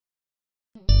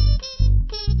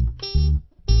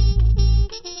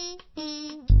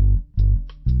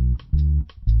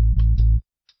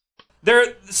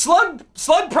Their slug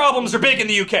problems are big in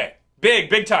the UK.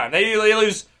 Big time. They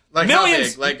lose like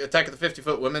millions. How big? Like Attack of the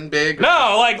 50-Foot Women big?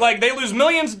 No, like they lose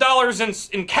millions of dollars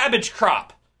in cabbage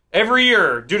crop every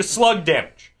year due to slug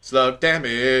damage. Slug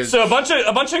damage. So a bunch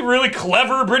of really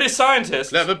clever British scientists.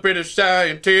 Clever British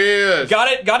scientists.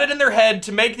 Got it in their head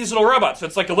to make these little robots. So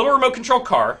it's like a little remote control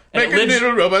car. And Making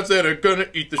little robots that are gonna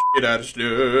eat the shit out of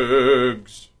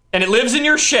slugs. And it lives in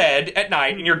your shed at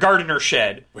night, in your gardener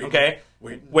shed. Okay?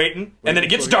 Waiting, and then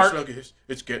it gets dark,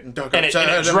 it's getting dark and it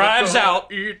drives out,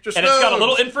 and it's got a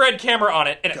little infrared camera on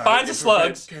it, and it finds the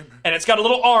slugs, and it's got a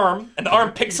little arm, and the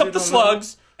arm picks up the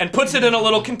slugs and puts it in a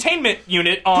little containment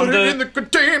unit on the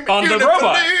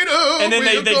robot, and then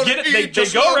they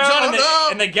go around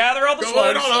and they gather all the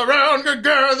slugs, all around,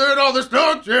 gathering all the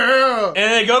slugs, yeah,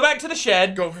 and they go back to the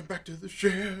shed,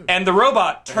 and the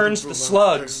robot turns the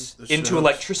slugs into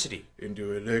electricity. You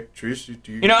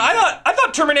know, I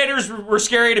thought Terminators were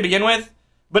scary to begin with,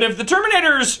 but if the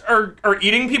Terminators are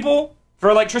eating people for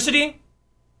electricity,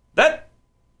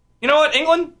 you know what,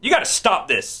 England, you got to stop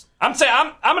this. I'm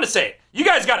gonna say it. You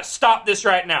guys got to stop this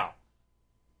right now.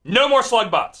 No more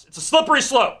Slugbots. It's a slippery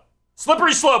slope.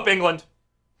 Slippery slope, England.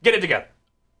 Get it together.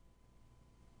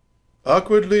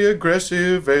 Awkwardly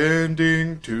aggressive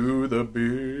ending to the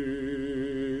bit.